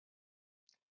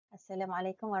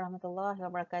Assalamualaikum warahmatullahi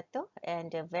wabarakatuh, and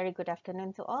a very good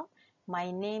afternoon to all. My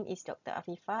name is Dr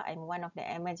Afifah. I'm one of the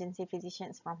emergency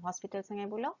physicians from Hospital Sungai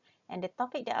Buloh, and the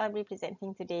topic that I'll be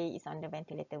presenting today is on the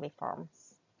ventilator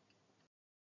waveforms.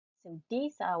 So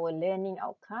these are our learning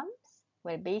outcomes.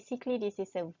 Well, basically this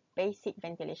is a basic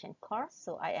ventilation course,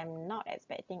 so I am not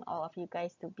expecting all of you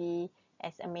guys to be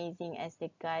as amazing as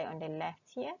the guy on the left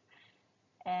here.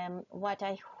 What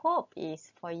I hope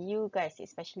is for you guys,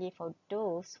 especially for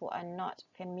those who are not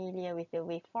familiar with the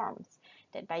waveforms,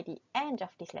 that by the end of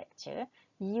this lecture,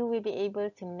 you will be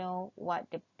able to know what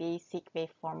the basic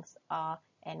waveforms are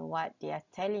and what they are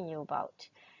telling you about.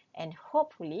 And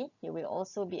hopefully, you will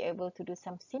also be able to do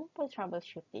some simple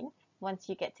troubleshooting once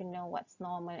you get to know what's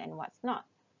normal and what's not.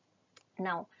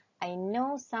 Now, I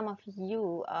know some of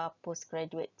you are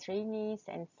postgraduate trainees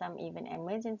and some even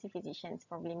emergency physicians,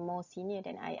 probably more senior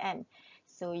than I am.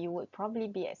 So you would probably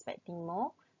be expecting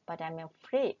more, but I'm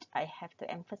afraid I have to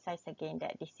emphasize again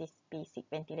that this is basic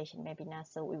ventilation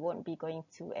webinar, so we won't be going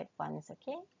too advanced,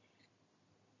 okay?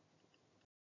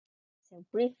 So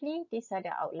briefly, these are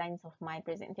the outlines of my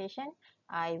presentation.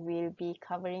 I will be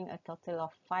covering a total of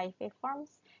 5 waveforms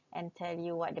and tell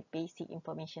you what the basic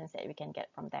information that we can get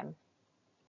from them.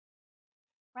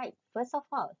 Right, first of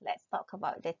all, let's talk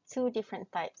about the two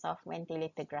different types of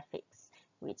ventilator graphics,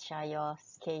 which are your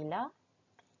scalar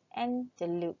and the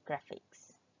loop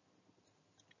graphics.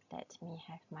 Let me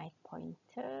have my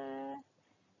pointer.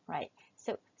 Right,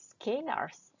 so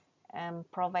scalars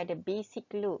provide a basic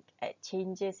look at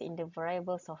changes in the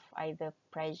variables of either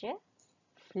pressure,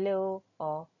 flow,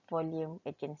 or volume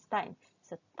against time.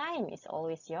 So time is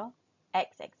always your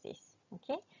x-axis,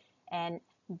 okay? And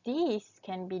these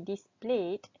can be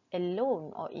displayed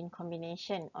alone or in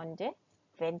combination on the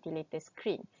ventilator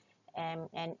screen.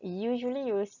 And usually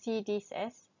you will see this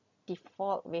as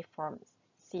default waveforms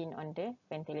seen on the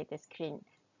ventilator screen.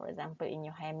 For example, in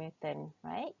your Hamilton,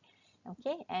 right?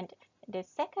 Okay, and the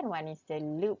second one is the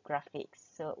loop graphics,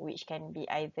 so which can be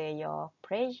either your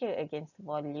pressure against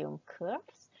volume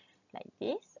curves like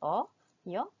this, or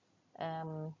your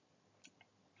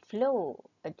flow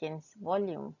against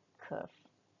volume curve.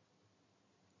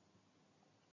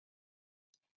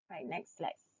 Right, next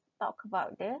let's talk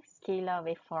about the scalar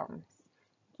waveforms.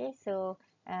 Okay, so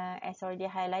as already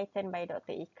highlighted by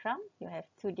Dr. Ikram, you have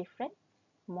two different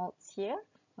modes here.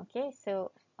 Okay,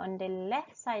 so on the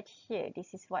left side here,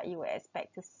 this is what you would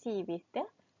expect to see with the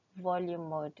volume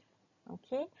mode.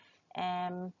 Okay,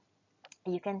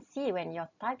 you can see when your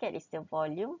target is the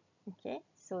volume. Okay,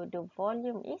 so the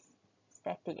volume is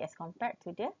static as compared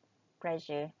to the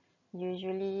pressure.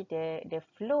 Usually the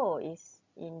flow is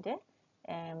in the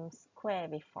square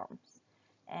waveforms.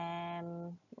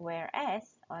 Whereas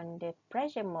on the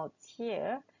pressure modes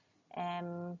here,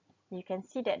 you can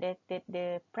see that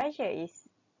the pressure is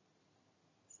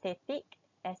static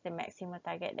as the maximum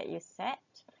target that you set,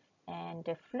 and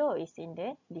the flow is in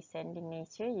the descending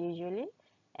nature usually,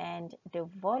 and the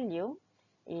volume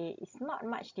is not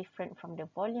much different from the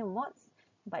volume modes,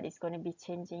 but it's going to be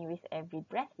changing with every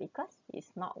breath because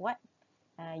it's not what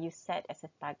you set as a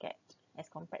target as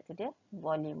compared to the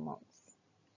volume modes.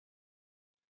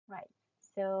 Right,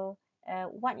 so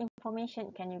what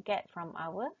information can you get from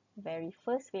our very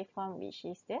first waveform, which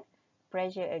is the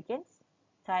pressure against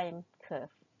time curve?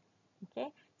 Okay,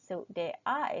 so there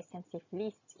are extensive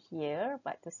lists here,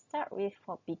 but to start with,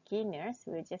 for beginners,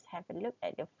 we'll just have a look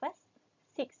at the first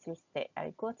 6 listed.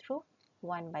 I'll go through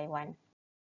one by one.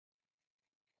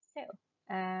 So,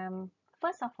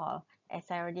 first of all, as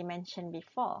I already mentioned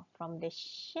before, from the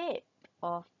shape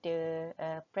of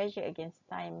the pressure against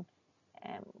time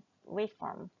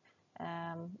waveform,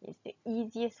 is the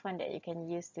easiest one that you can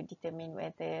use to determine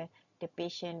whether the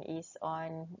patient is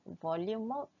on volume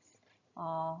modes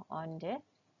or on the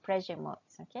pressure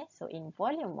modes. Okay, so in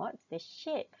volume modes, the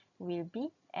shape will be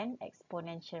an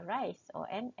exponential rise or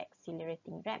an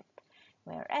accelerating ramp,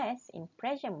 whereas in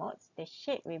pressure modes, the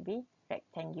shape will be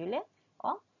rectangular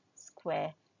or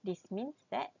square. This means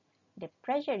that the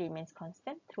pressure remains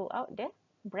constant throughout the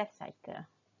breath cycle.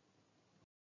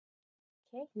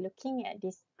 Okay, looking at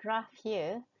this graph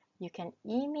here, you can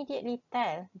immediately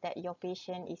tell that your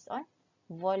patient is on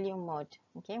volume mode.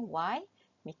 Okay, why?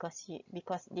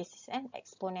 Because this is an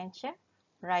exponential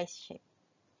rise shape.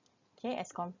 Okay,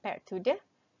 as compared to the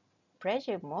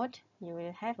pressure mode, you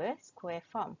will have a square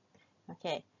form.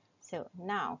 Okay, so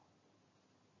now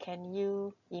can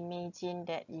you imagine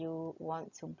that you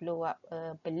want to blow up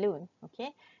a balloon? Okay,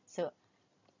 so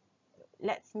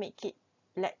let's make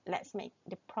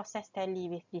the process tally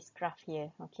with this graph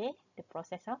here. Okay, the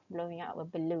process of blowing up a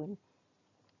balloon.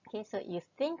 Okay, so you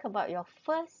think about your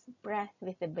first breath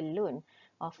with the balloon,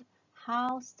 of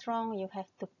how strong you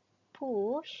have to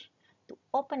push to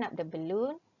open up the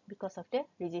balloon because of the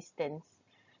resistance.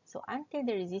 So until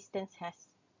the resistance has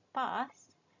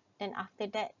passed, then after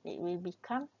that it will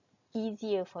become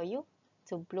easier for you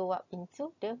to blow up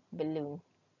into the balloon.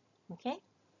 Okay,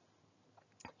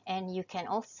 and you can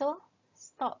also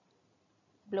stop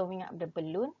blowing up the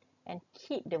balloon and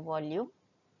keep the volume.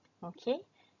 Okay,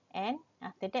 and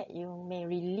after that you may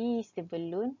release the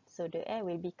balloon, so the air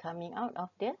will be coming out of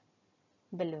the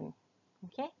balloon.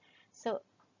 Okay, so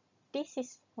this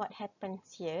is what happens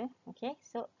here. Okay,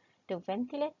 so the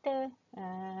ventilator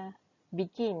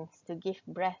begins to give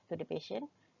breath to the patient.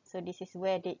 So this is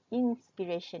where the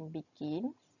inspiration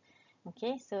begins.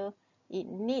 Okay, so it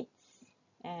needs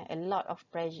a lot of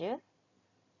pressure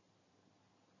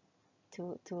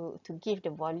to give the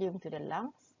volume to the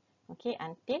lungs. Okay,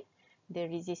 until the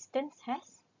resistance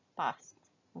has passed.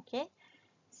 Okay,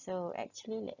 so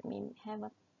actually let me have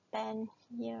a pen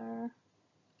here.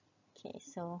 Okay,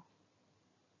 so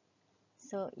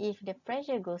if the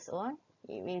pressure goes on,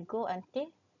 it will go until,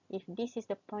 if this is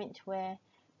the point where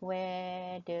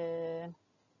the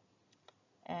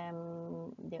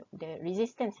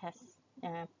resistance has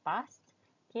passed.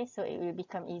 Okay, so it will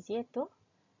become easier to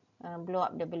blow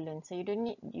up the balloon. So you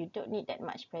don't need that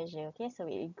much pressure. Okay, so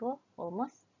it will go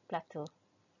almost plateau.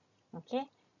 Okay,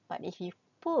 but if you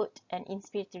put an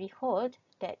inspiratory hold,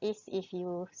 that is if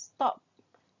you stop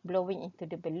blowing into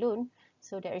the balloon,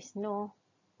 so there is no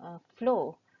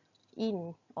flow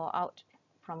in or out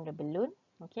from the balloon.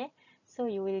 Okay, so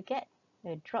you will get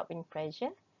a drop in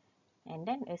pressure and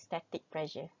then a static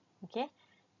pressure. Okay,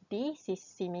 this is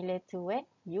similar to when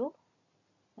you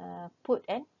put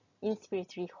an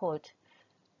inspiratory hold.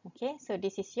 Okay, so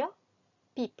this is your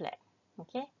P plat.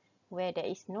 Okay, where there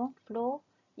is no flow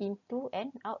into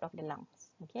and out of the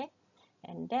lungs. Okay,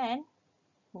 and then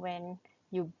when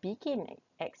you begin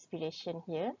expiration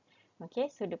here, okay,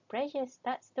 so the pressure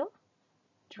starts to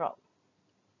drop.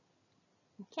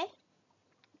 Okay,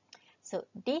 so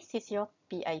this is your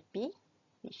PIP,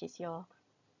 which is your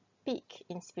peak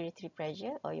inspiratory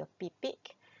pressure, or your P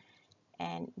peak,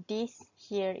 and this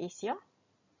here is your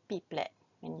P plat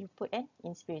when you put an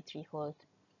inspiratory hold.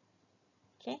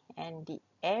 Okay, and the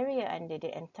area under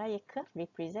the entire curve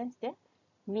represents the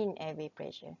mean airway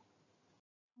pressure.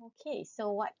 Okay,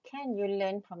 so what can you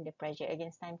learn from the pressure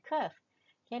against time curve?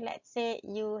 Okay, let's say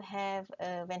you have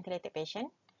a ventilated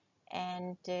patient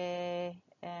and the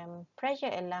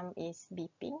pressure alarm is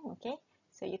beeping. Okay,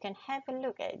 so you can have a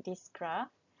look at this graph.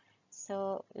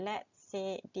 So let's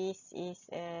say this is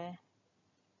a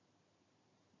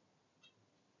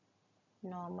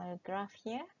normal graph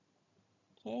here.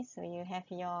 Okay, so you have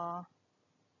your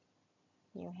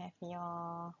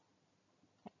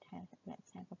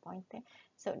let's have a pointer.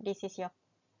 So this is your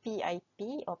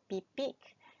PIP or P peak,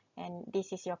 and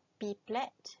this is your P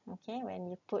plat. Okay, when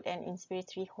you put an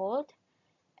inspiratory hold.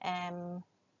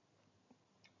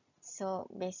 So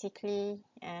basically,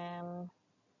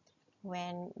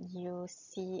 when you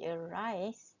see a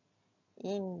rise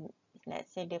in,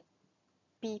 let's say, the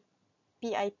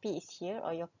PIP is here,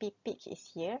 or your P peak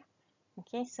is here.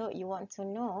 Okay, so you want to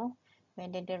know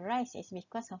whether the rise is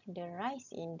because of the rise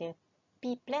in the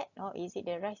P plat, or is it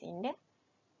the rise in the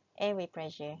airway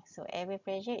pressure. So airway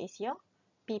pressure is your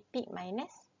P peak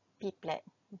minus P plat.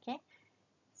 Okay,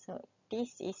 so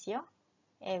this is your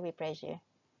airway pressure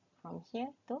from here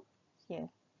to here.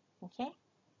 Okay,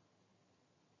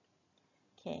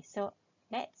 okay, so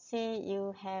let's say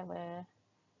you have a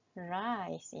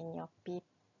rise in your P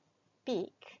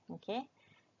peak. Okay,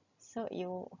 so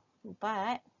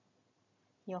but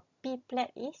your P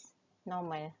plat is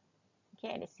normal.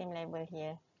 Okay, at the same level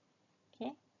here.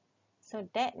 Okay, so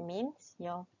that means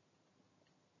your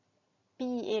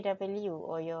PAW,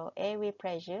 or your airway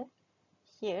pressure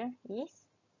here, is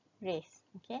raised.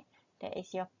 Okay, that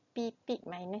is your P peak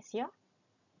minus your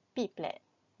P plat.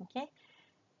 Okay,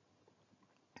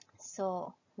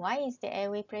 so why is the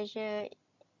airway pressure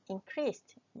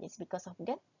increased? It's because of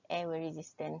the airway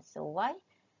resistance. So why?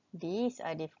 These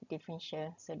are the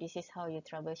differential. So this is how you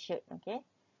troubleshoot. Okay,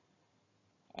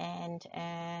 and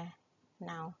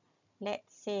now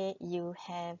let's say you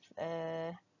have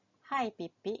a high P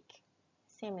peak,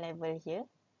 same level here.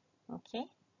 Okay,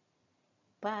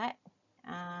 but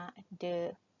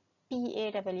the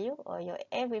PAW, or your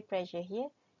airway pressure here,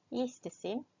 is the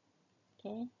same.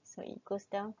 Okay, so it goes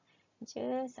down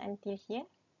just until here.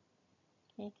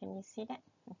 Okay, can you see that?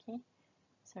 Okay,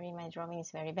 sorry, my drawing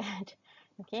is very bad.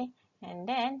 Okay, and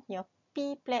then your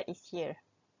P plat is here.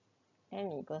 then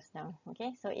it goes down.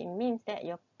 Okay, so it means that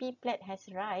your P plate has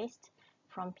raised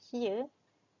from here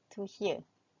to here.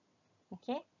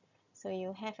 Okay, so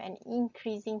you have an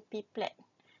increasing P plate.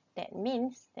 That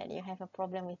means that you have a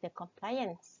problem with the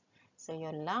compliance. So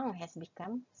your lung has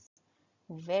become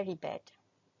very bad.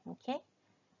 Okay,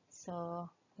 so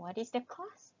what is the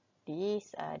cause?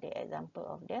 These are the example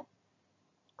of the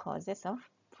causes of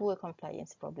poor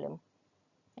compliance problem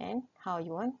and how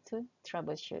you want to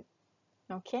troubleshoot.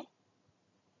 Okay,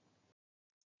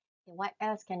 what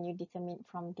else can you determine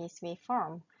from this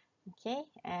waveform? Okay,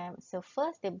 so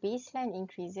first the baseline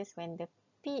increases when the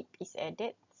PEEP is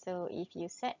added. So if you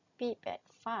set PEEP at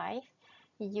 5,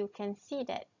 you can see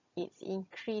that it's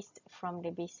increased from the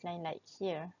baseline like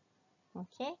here.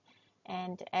 Okay,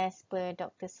 and as per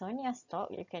Dr. Sonia's talk,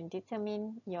 you can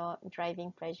determine your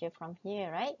driving pressure from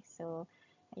here, right? So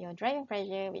your driving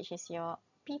pressure, which is your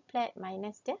P plate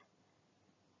minus the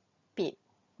PEEP.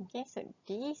 Okay, so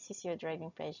this is your driving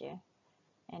pressure,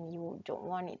 and you don't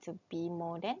want it to be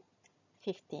more than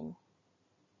 15.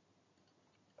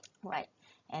 Right,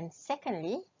 and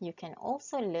secondly, you can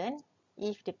also learn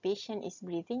if the patient is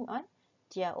breathing on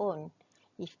their own.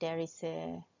 If there is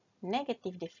a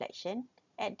negative deflection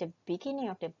at the beginning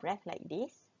of the breath like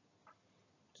this,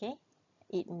 okay,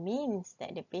 it means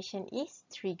that the patient is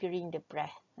triggering the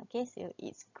breath. Okay, so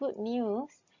it's good news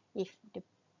if the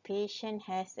patient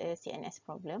has a CNS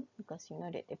problem, because you know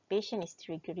that the patient is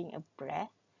triggering a breath.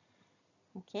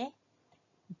 Okay,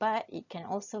 but it can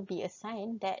also be a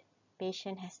sign that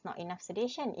patient has not enough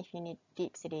sedation if you need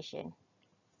deep sedation.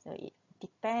 So it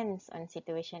depends on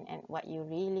situation and what you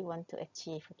really want to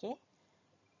achieve. Okay,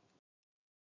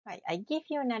 right, I give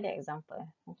you another example.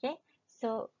 Okay,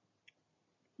 so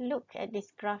look at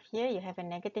this graph here. You have a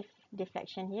negative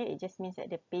deflection here. It just means that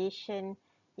the patient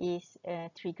is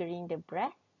triggering the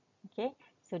breath. Okay,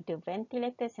 so the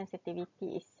ventilator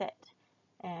sensitivity is set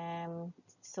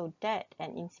so that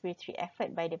an inspiratory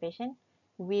effort by the patient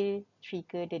will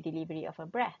trigger the delivery of a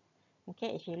breath.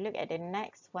 Okay, if you look at the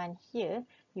next one here,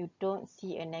 you don't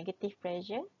see a negative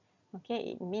pressure.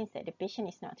 Okay, it means that the patient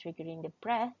is not triggering the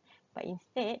breath, but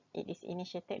instead it is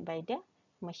initiated by the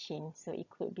machine. So it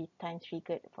could be time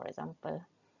triggered, for example.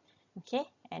 Okay,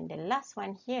 and the last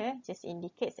one here just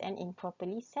indicates an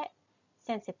improperly set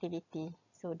sensitivity.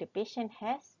 So the patient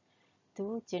has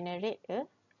to generate a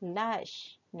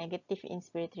large negative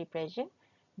inspiratory pressure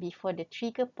before the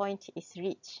trigger point is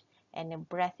reached and a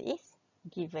breath is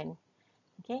given.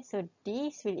 Okay, so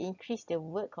this will increase the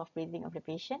work of breathing of the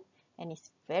patient and it's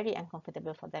very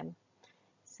uncomfortable for them.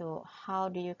 So how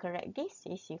do you correct this?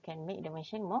 Is you can make the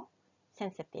machine more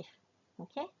sensitive.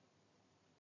 Okay.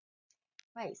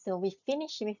 Right, so we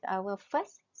finished with our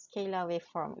first scalar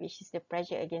waveform, which is the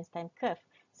pressure against time curve.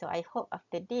 So I hope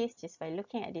after this, just by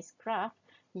looking at this graph,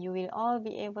 you will all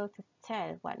be able to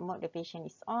tell what mode the patient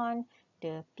is on,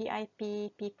 the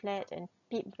PIP, P plate, and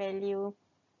PEEP value.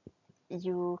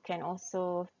 You can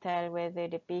also tell whether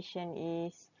the patient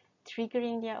is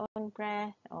triggering their own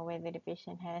breath or whether the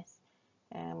patient has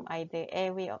either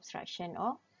airway obstruction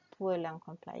or poor lung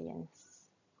compliance.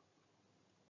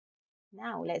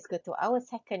 Now let's go to our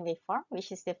second waveform,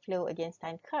 which is the flow against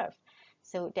time curve.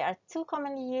 So there are two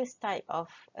commonly used type of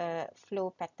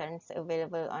flow patterns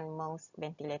available on most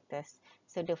ventilators.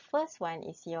 So the first one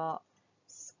is your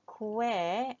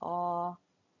square or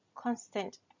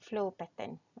constant flow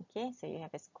pattern. Okay, so you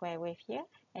have a square wave here,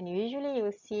 and usually you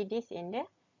will see this in the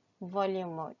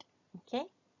volume mode. Okay,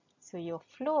 so your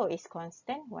flow is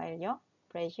constant while your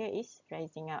pressure is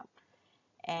rising up.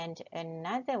 And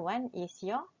another one is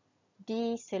your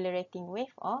decelerating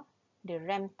wave or the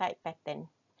ramp type pattern,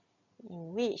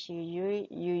 in which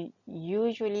you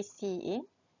usually see in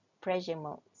pressure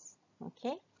modes.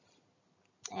 Okay,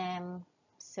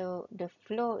 so the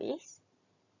flow is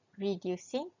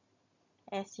reducing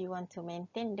as you want to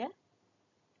maintain the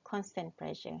constant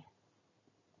pressure.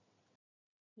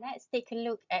 Let's take a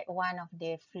look at one of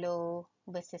the flow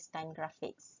versus time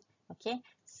graphics. Okay,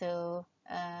 so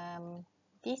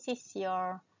this is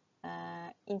your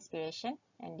inspiration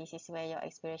and this is where your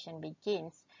expiration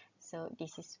begins. So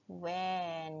this is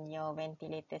when your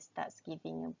ventilator starts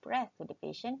giving a breath to the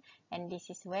patient, and this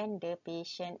is when the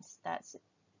patient starts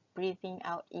breathing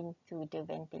out into the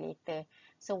ventilator.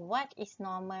 So what is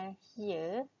normal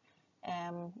here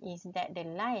is that the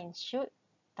line should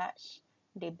touch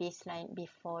the baseline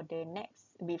before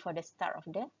the start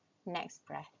of the next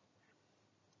breath.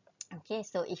 Okay,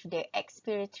 so if the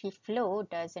expiratory flow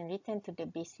doesn't return to the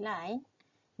baseline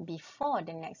before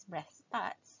the next breath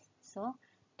starts, so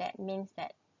that means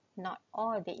that not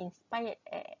all the inspired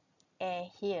air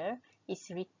here is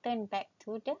returned back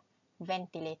to the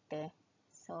ventilator.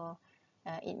 So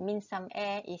it means some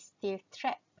air is still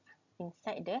trapped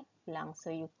inside the lung. So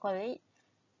you call it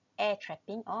air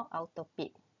trapping or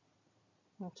autopit.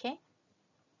 Okay.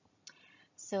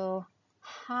 So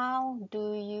how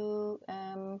do you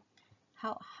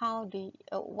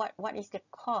what is the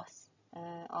cause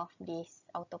of this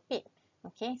autopit?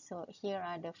 Okay, so here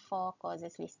are the 4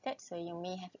 causes listed. So you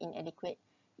may have inadequate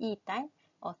E time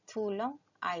or too long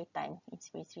I time,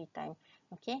 inspiratory time.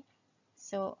 Okay,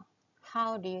 so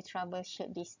how do you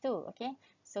troubleshoot these two? Okay,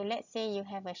 so let's say you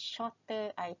have a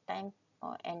shorter I time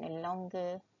and a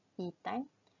longer E time.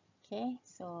 Okay,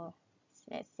 so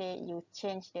let's say you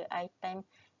change the I time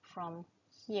from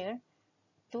here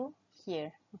to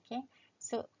here. Okay,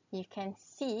 so you can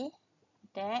see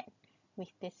that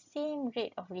with the same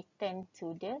rate of return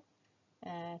to the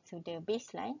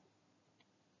baseline,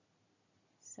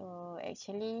 so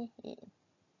actually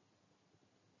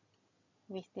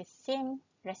with the same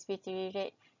respiratory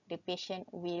rate, the patient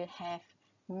will have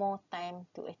more time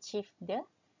to achieve the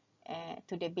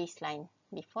to the baseline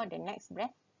before the next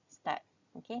breath start.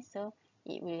 Okay, so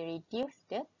it will reduce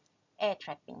the air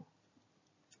trapping,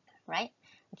 right?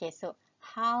 Okay, so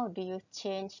how do you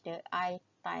change the I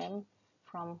time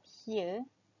from here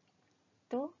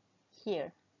to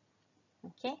here?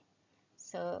 Okay,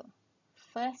 so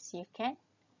first you can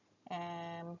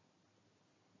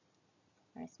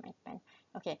where's my pen?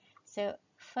 Okay, so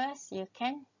first you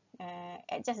can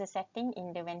adjust the setting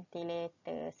in the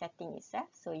ventilator setting itself.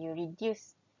 So you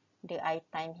reduce the I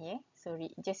time here, so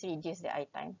just reduce the I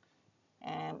time.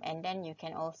 And then you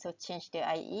can also change the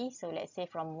IE. So let's say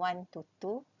from 1 to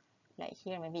 2, like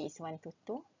here maybe it's 1 to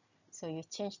 2. So you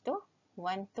change to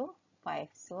 1 to 5.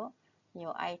 So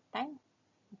your I time,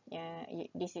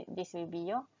 this will be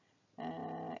your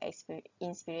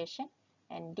inspiration,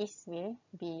 and this will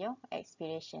be your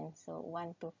expiration. So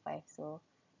 1 to 5, so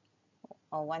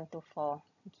or 1 to 4.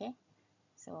 Okay,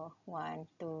 so 1,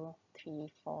 2,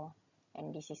 3, 4,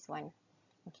 and this is 1.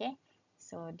 Okay,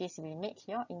 so this will make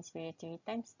your inspiratory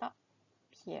time stop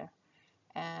here.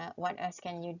 What else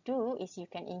can you do is you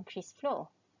can increase flow.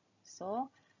 So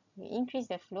you increase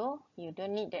the flow, you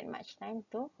don't need that much time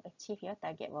to achieve your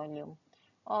target volume.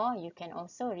 Or you can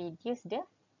also reduce the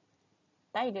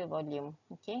tidal volume.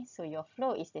 Okay, so your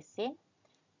flow is the same,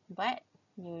 but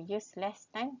you use less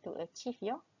time to achieve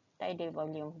your tidal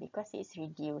volume because it's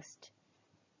reduced.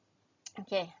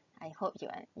 Okay, I hope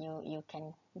you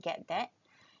can get that.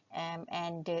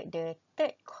 And the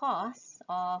third cause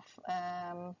of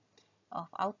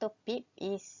autopip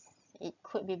is it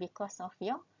could be because of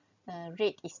your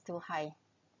rate is too high.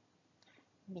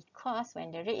 Because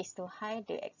when the rate is too high,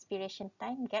 the expiration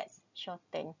time gets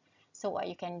shortened. So what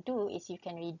you can do is you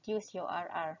can reduce your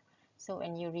RR. So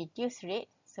when you reduce rate,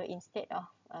 so instead of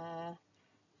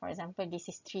for example, this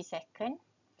is 3 seconds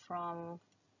from,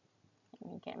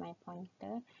 let me get my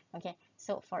pointer. Okay,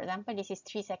 so for example, this is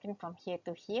 3 seconds from here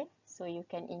to here. So you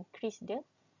can increase the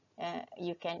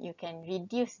you can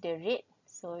reduce the rate,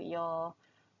 so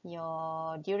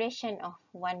your duration of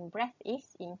one breath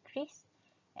is increased,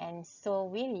 and so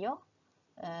will your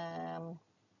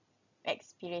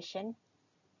expiration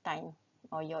time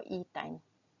or your E time.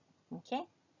 Okay,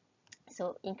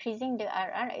 so increasing the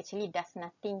RR actually does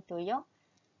nothing to your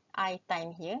I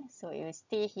time here, so it will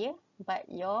stay here, but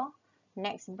your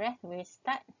next breath will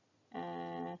start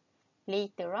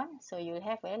later on, so you'll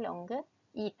have a longer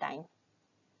E time.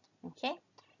 Okay,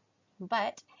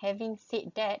 but having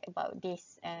said that about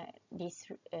this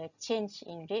change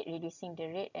in rate, reducing the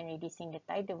rate and reducing the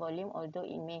tidal volume, although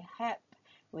it may help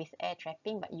with air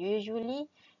trapping, but usually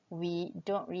we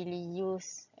don't really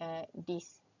use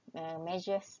these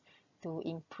measures to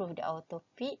improve the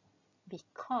autopit,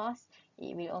 because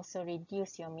it will also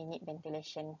reduce your minute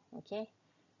ventilation. Okay,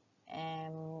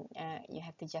 you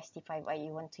have to justify why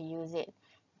you want to use it.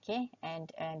 Okay,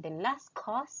 and the last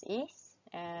cause is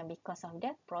because of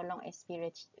the prolonged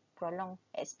expiratory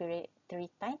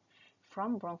time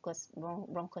from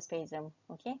bronchospasm.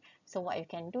 Okay, so what you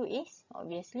can do is,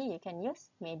 obviously, you can use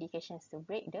medications to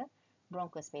break the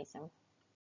bronchospasm.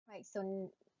 Right, so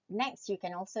next you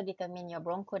can also determine your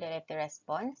bronchodilator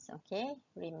response. Okay,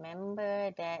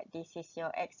 remember that this is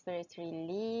your expiratory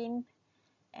limb.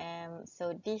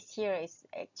 So this here is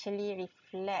actually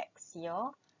reflects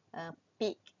your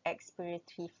peak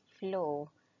expiratory flow.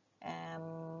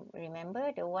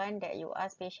 Remember the one that you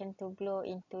ask patient to blow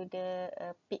into the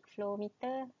peak flow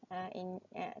meter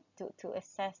to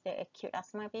assess the acute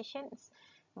asthma patients.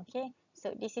 Okay,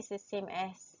 so this is the same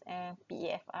as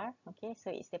PEFR. Okay,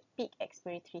 so it's the peak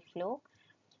expiratory flow.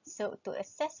 So to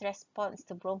assess response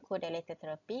to bronchodilator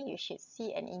therapy, you should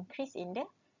see an increase in the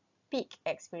peak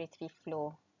expiratory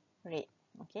flow rate.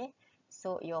 Okay,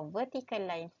 so your vertical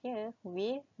line here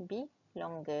will be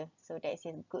longer. So that's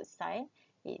a good sign.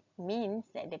 It means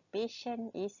that the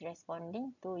patient is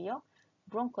responding to your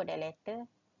bronchodilator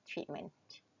treatment.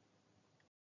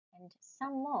 And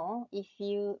some more, if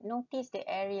you notice the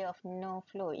area of no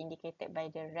flow indicated by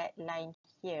the red line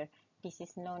here, this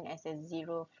is known as a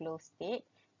zero flow state.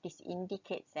 This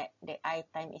indicates that the I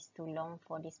time is too long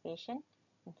for this patient.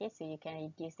 Okay, so you can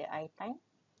reduce the I time.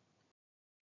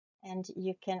 And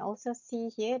you can also see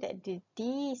here that the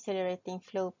decelerating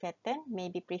flow pattern may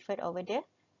be preferred over the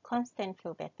constant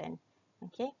flow pattern.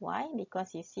 Okay, why?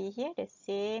 Because you see here the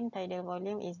same tidal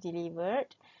volume is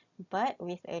delivered but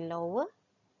with a lower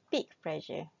peak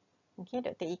pressure. Okay,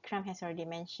 Dr. Ikram has already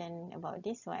mentioned about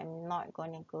this, so I'm not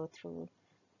going to go through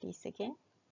this again.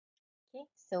 Okay,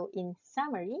 so in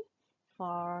summary,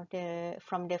 from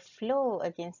the flow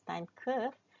against time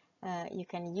curve, you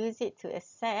can use it to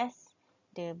assess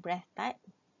the breath type.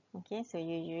 Okay, so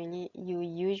you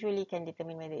usually can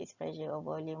determine whether it's pressure or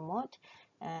volume mode.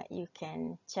 You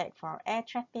can check for air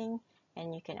trapping,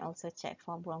 and you can also check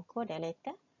for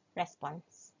bronchodilator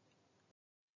response.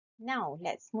 Now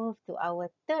let's move to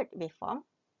our third waveform,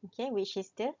 okay, which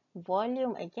is the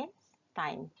volume against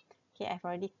time. Okay, I've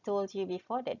already told you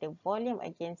before that the volume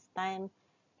against time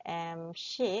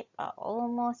shape are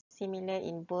almost similar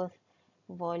in both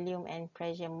volume and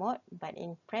pressure mode, but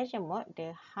in pressure mode,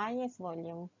 the highest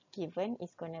volume given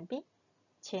is going to be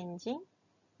changing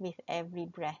with every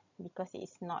breath because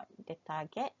it's not the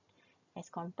target as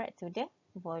compared to the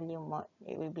volume mode.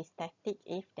 It will be static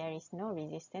if there is no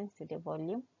resistance to the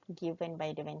volume given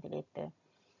by the ventilator.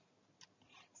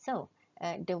 So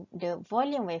the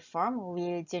volume waveform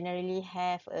will generally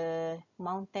have a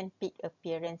mountain peak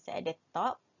appearance at the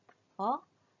top, or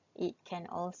it can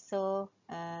also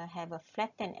have a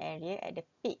flattened area at the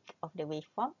peak of the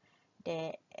waveform.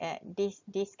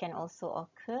 This can also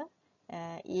occur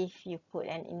if you put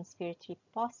an inspiratory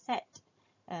pause set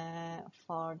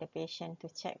for the patient to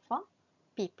check for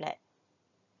P-plat.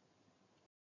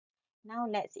 Now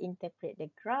let's interpret the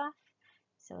graph.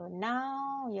 So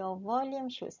now your volume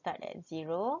should start at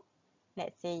 0.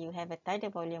 Let's say you have a tidal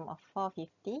volume of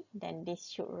 450, then this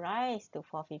should rise to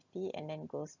 450 and then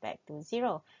goes back to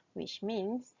 0, which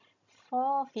means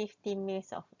 450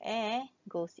 mils of air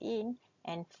goes in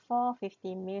and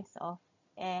 450 mils of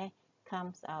air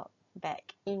comes out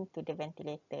back into the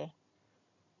ventilator.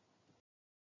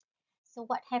 So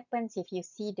what happens if you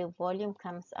see the volume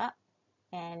comes up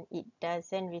and it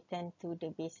doesn't return to the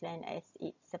baseline as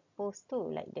it's supposed to,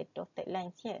 like the dotted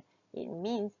lines here? It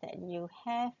means that you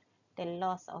have the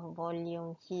loss of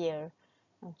volume here.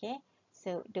 Okay,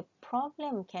 so the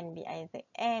problem can be either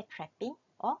air trapping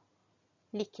or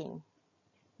leaking.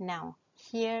 Now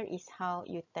here is how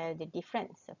you tell the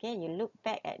difference. Okay, you look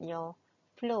back at your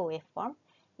flow waveform.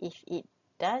 If it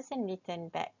doesn't return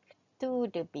back to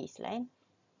the baseline,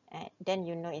 then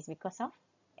you know it's because of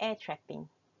air trapping.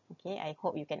 Okay, I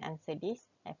hope you can answer this.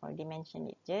 I've already mentioned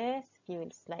it just a few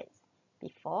slides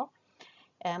before.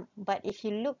 But if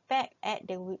you look back at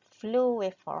the flow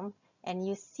waveform and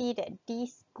you see that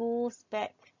this goes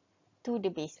back to the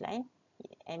baseline,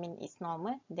 I mean it's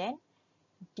normal, then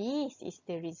this is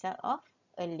the result of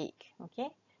a leak. Okay,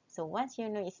 so once you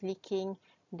know it's leaking,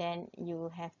 then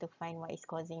you have to find what is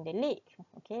causing the leak.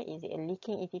 Okay, is it a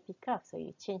leaking ETP cuff? So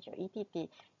you change your ETP.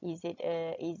 Is it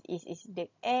is the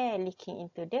air leaking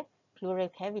into the pleural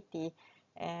cavity?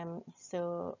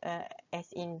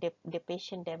 As in the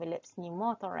patient develops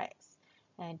pneumothorax,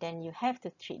 then you have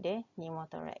to treat the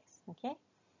pneumothorax. Okay.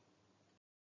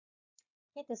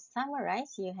 Okay, to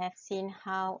summarize, you have seen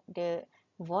how the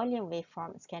volume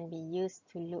waveforms can be used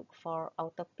to look for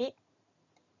autopeak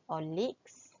or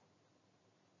leaks,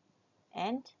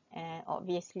 and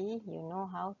obviously you know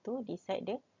how to decide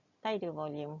the tidal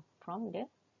volume from the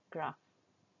graph.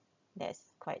 That's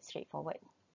quite straightforward.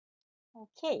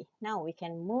 Okay, now we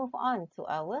can move on to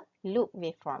our loop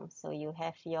waveform. So you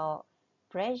have your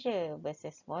pressure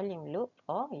versus volume loop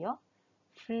or your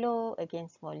flow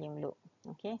against volume loop.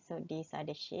 Okay, so these are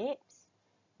the shapes.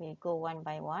 We'll go one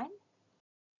by one.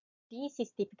 This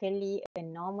is typically a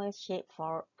normal shape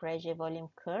for pressure volume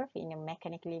curve in a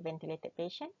mechanically ventilated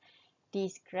patient.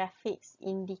 These graphics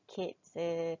indicates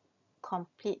a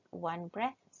complete one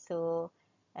breath. So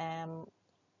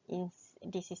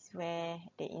this is where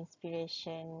the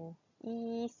inspiration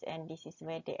is and this is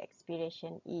where the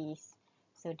expiration is.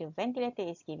 So the ventilator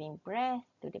is giving breath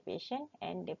to the patient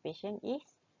and the patient is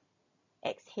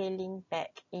exhaling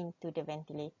back into the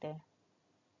ventilator.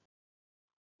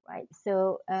 Right,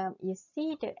 so you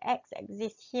see the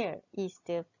x-axis here is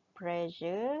the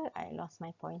pressure, I lost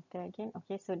my pointer again.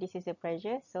 Okay, so this is the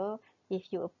pressure. So if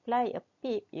you apply a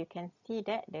PIP, you can see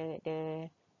that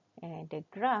the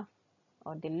graph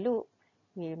or the loop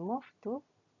will move to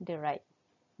the right.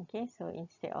 Okay, so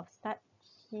instead of start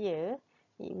here,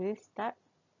 it will start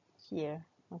here.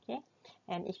 Okay,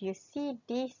 and if you see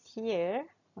this here,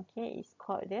 okay, it's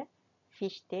called the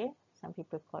fishtail. Some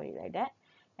people call it like that.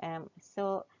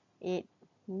 So it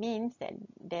means that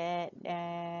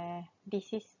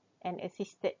this is an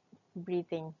assisted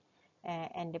breathing,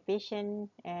 and the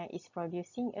patient is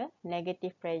producing a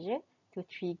negative pressure to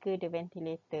trigger the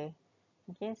ventilator.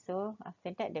 Okay, so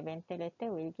after that the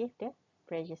ventilator will give the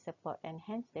pressure support and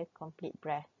hence the complete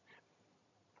breath.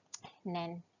 And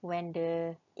then when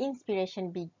the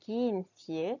inspiration begins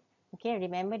here, okay,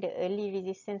 remember the early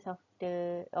resistance of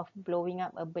blowing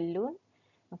up a balloon.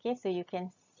 Okay, so you can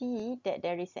see that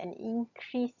there is an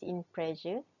increase in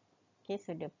pressure. Okay,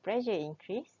 so the pressure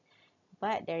increase,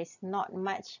 but there is not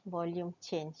much volume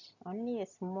change. Only a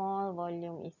small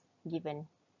volume is given.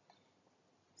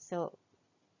 So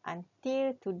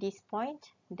until to this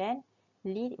point, then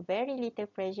very little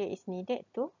pressure is needed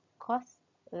to cause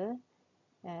a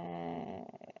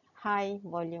high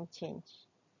volume change.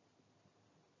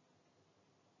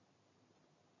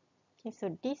 Okay,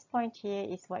 so this point here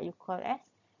is what you call as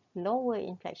lower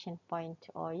inflection point,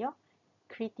 or your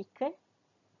critical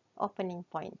opening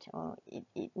point, or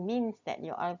it means that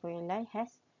your alveoli has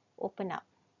opened up.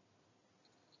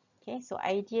 Okay, so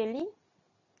ideally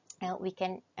we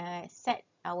can set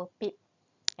our PIP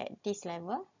at this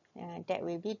level. That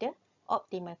will be the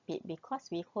optimal PIP, because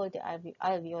we hold the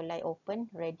alveoli open,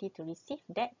 ready to receive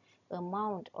that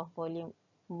amount of volume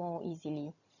more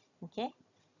easily. Okay,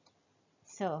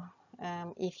 so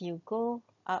if you go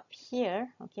up here,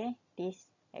 okay, this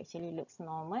actually looks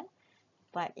normal,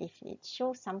 but if it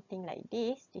shows something like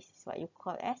this is what you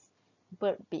call as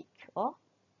bird beak or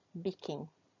beaking.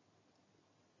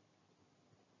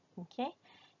 Okay,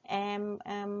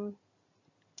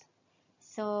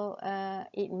 so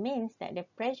it means that the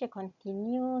pressure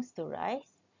continues to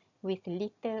rise with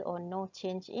little or no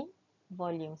change in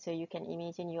volume. So you can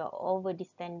imagine you are over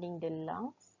distending the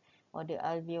lungs or the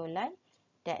alveoli,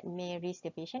 that may risk the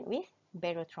patient with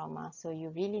barotrauma. So you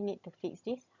really need to fix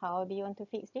this. How do you want to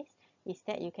fix this? Is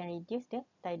that you can reduce the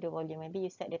tidal volume. Maybe you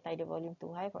set the tidal volume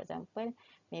too high, for example.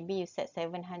 Maybe you set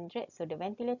 700. So the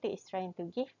ventilator is trying to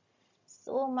give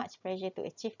so much pressure to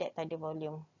achieve that tidal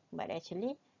volume, but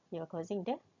actually you are causing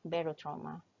the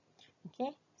barotrauma.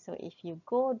 Okay, so if you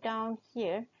go down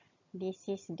here, this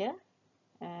is the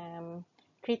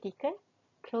critical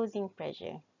closing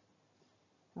pressure.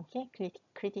 Okay,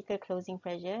 critical closing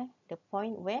pressure, the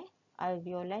point where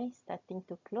alveoli starting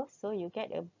to close, so you get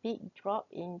a big drop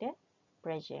in the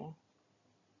pressure.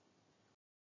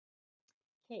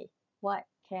 Okay, what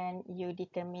can you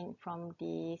determine from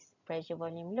this pressure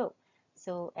volume loop?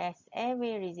 So as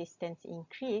airway resistance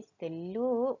increase, the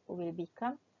loop will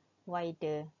become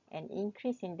wider. An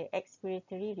increase in the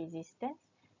expiratory resistance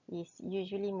is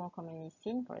usually more commonly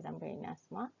seen, for example, in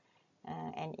asthma.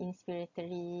 And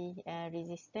inspiratory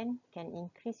resistance can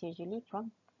increase usually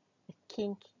from a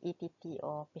kink, ETT,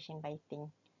 or patient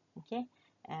biting. Okay,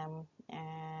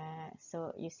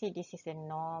 so you see this is a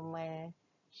normal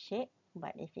shape,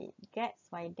 but if it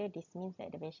gets wider, this means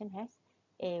that the patient has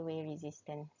airway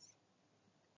resistance.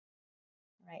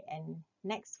 Right, and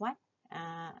next one,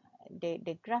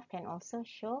 the graph can also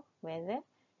show whether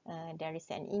there is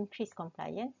an increased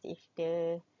compliance if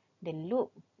the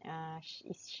loop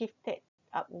is shifted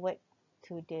upward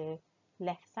to the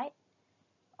left side,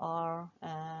 or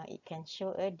it can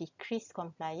show a decreased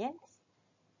compliance,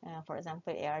 for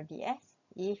example ARDS,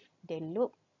 if the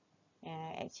loop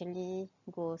actually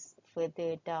goes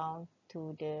further down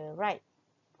to the right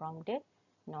from the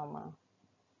normal.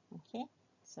 Okay,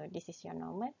 so this is your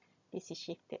normal, this is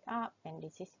shifted up, and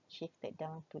this is shifted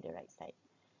down to the right side.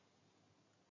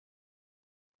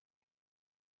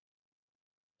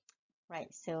 Right,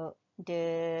 so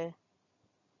the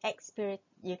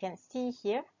you can see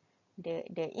here the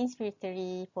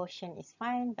inspiratory portion is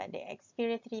fine, but the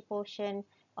expiratory portion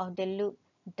of the loop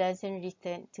doesn't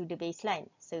return to the baseline.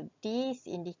 So this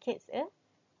indicates a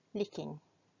leaking.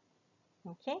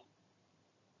 Okay.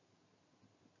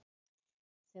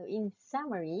 So in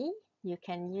summary, you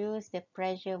can use the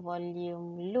pressure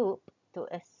volume loop to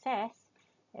assess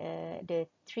the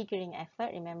triggering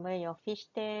effort. Remember your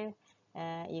fishtail.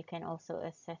 You can also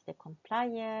assess the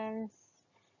compliance,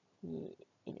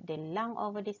 the lung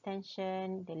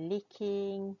overdistension, the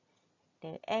leaking,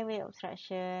 the airway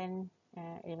obstruction.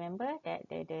 Remember that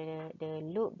the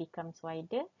loop becomes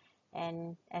wider,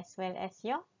 and as well as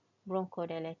your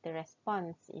bronchodilator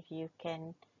response, if you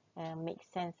can make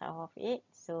sense out of it.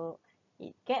 So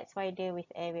it gets wider with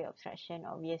airway obstruction,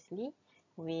 obviously.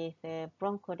 With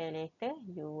bronchodilator,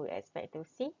 you would expect to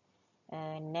see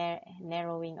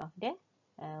narrowing of the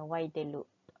wider loop.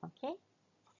 Okay.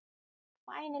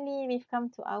 Finally, we've come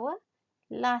to our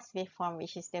last waveform,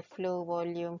 which is the flow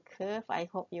volume curve. I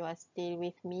hope you are still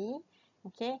with me.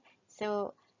 Okay,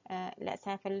 so let's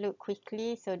have a look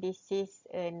quickly. So this is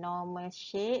a normal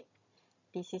shape.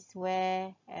 This is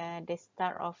where the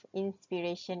start of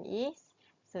inspiration is.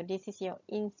 So this is your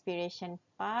inspiration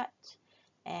part,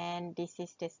 and this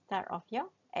is the start of your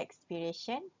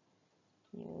expiration.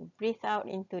 You breathe out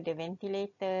into the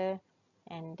ventilator,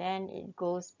 and then it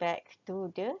goes back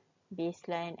to the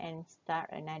baseline and start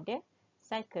another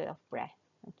cycle of breath.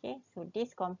 Okay, so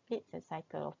this completes a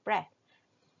cycle of breath.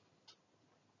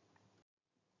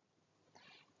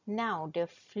 Now, the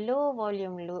flow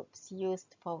volume loops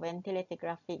used for ventilator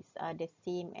graphics are the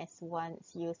same as ones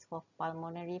used for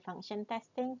pulmonary function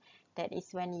testing. That is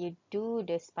when you do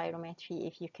the spirometry,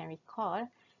 if you can recall,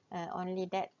 only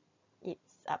that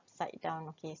it's upside down.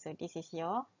 Okay, so this is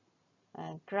your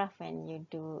graph when you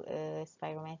do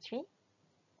spirometry,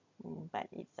 but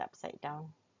it's upside down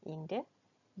in the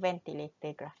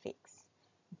ventilator graphics.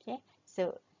 Okay,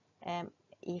 so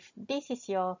if this is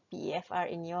your PEFR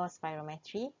in your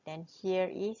spirometry, then here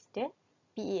is the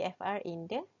PEFR in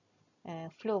the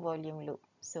flow volume loop.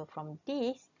 So from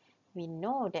this, we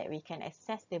know that we can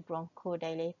assess the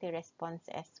bronchodilator response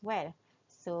as well.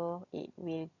 So it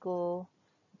will go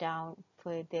down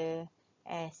further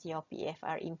as your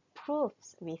PEFR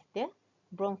improves with the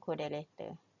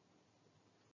bronchodilator.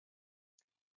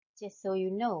 Just so you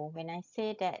know, when I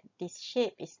say that this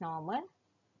shape is normal,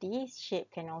 this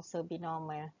shape can also be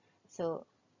normal. So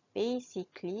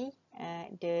basically,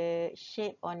 the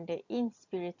shape on the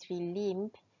inspiratory limb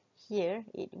here,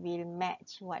 it will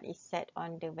match what is set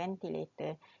on the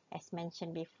ventilator. As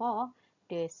mentioned before,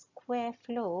 the square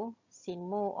flow seen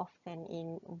more often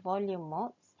in volume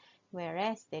modes,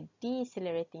 whereas the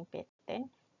decelerating pattern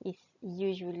is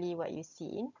usually what you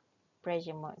see in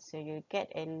pressure mode. So you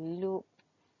get a loop,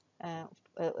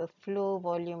 a flow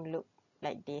volume loop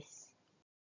like this.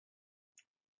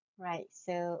 Right,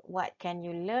 so what can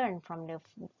you learn from the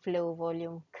flow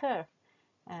volume curve?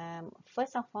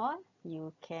 First of all,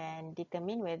 you can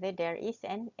determine whether there is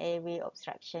an airway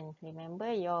obstruction.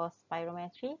 Remember your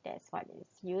spirometry, that's what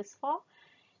it's used for.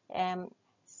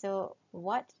 So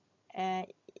what?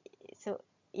 So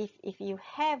if you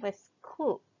have a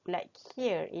scoop like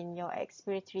here in your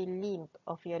expiratory limb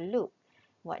of your loop,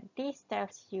 what this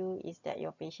tells you is that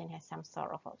your patient has some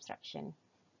sort of obstruction.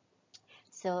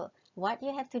 So what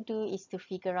you have to do is to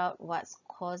figure out what's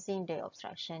causing the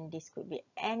obstruction. This could be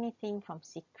anything from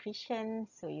secretion,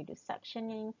 so you do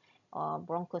suctioning, or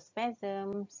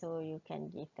bronchospasm, so you can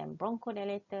give them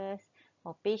bronchodilators,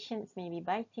 or patients may be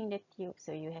biting the tube,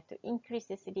 so you have to increase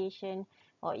the sedation,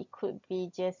 or it could be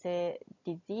just a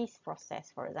disease process,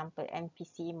 for example,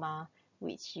 emphysema,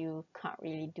 which you can't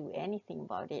really do anything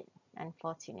about it,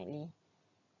 unfortunately.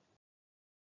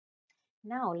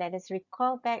 Now let us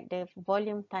recall back the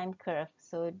volume time curve.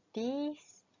 So this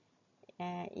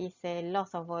is a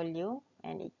loss of volume,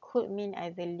 and it could mean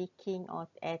either leaking or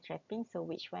air trapping. So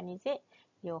which one is it?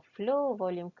 Your flow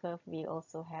volume curve will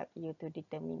also help you to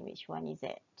determine which one is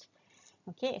it.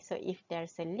 Okay, so if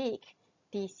there's a leak,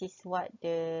 this is what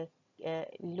the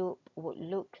loop would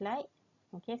look like.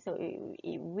 Okay, so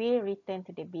it will return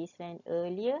to the baseline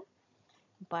earlier,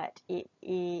 but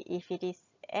if it is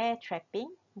air trapping,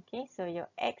 okay, so your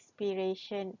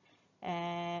expiration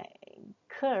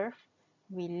curve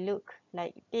will look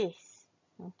like this,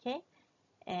 okay,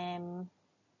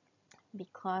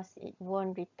 because it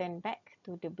won't return back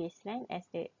to the baseline as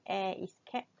the air is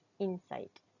kept inside.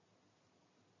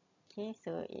 Okay,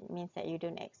 so it means that you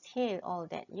don't exhale all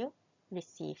that you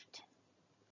received.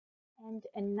 And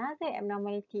another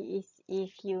abnormality is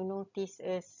if you notice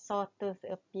a sawtooth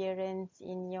appearance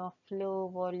in your flow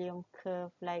volume curve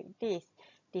like this.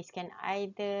 This can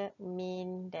either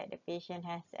mean that the patient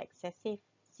has excessive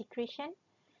secretion,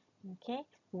 okay,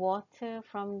 water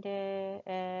from the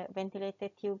ventilator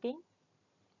tubing,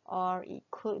 or it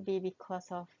could be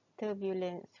because of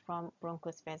turbulence from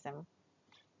bronchospasm.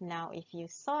 Now, if you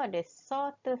saw the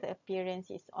sawtooth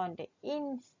appearance is on the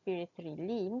inspiratory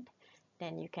limb,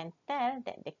 then you can tell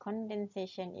that the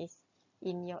condensation is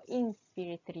in your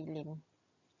inspiratory limb.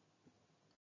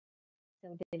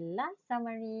 So the last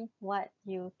summary, what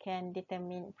you can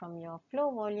determine from your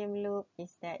flow volume loop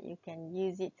is that you can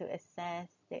use it to assess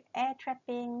the air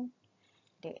trapping,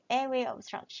 the airway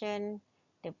obstruction,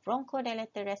 the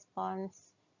bronchodilator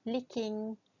response,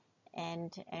 leaking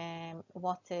and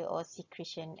water or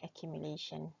secretion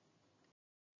accumulation.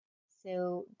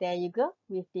 So there you go.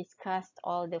 We've discussed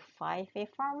all the 5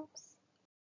 waveforms,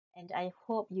 and I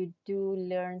hope you do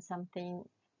learn something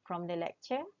from the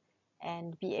lecture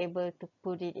and be able to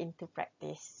put it into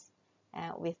practice.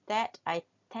 With that, I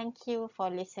thank you for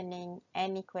listening.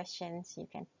 Any questions you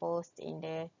can post in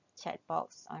the chat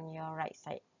box on your right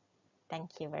side.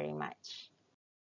 Thank you very much.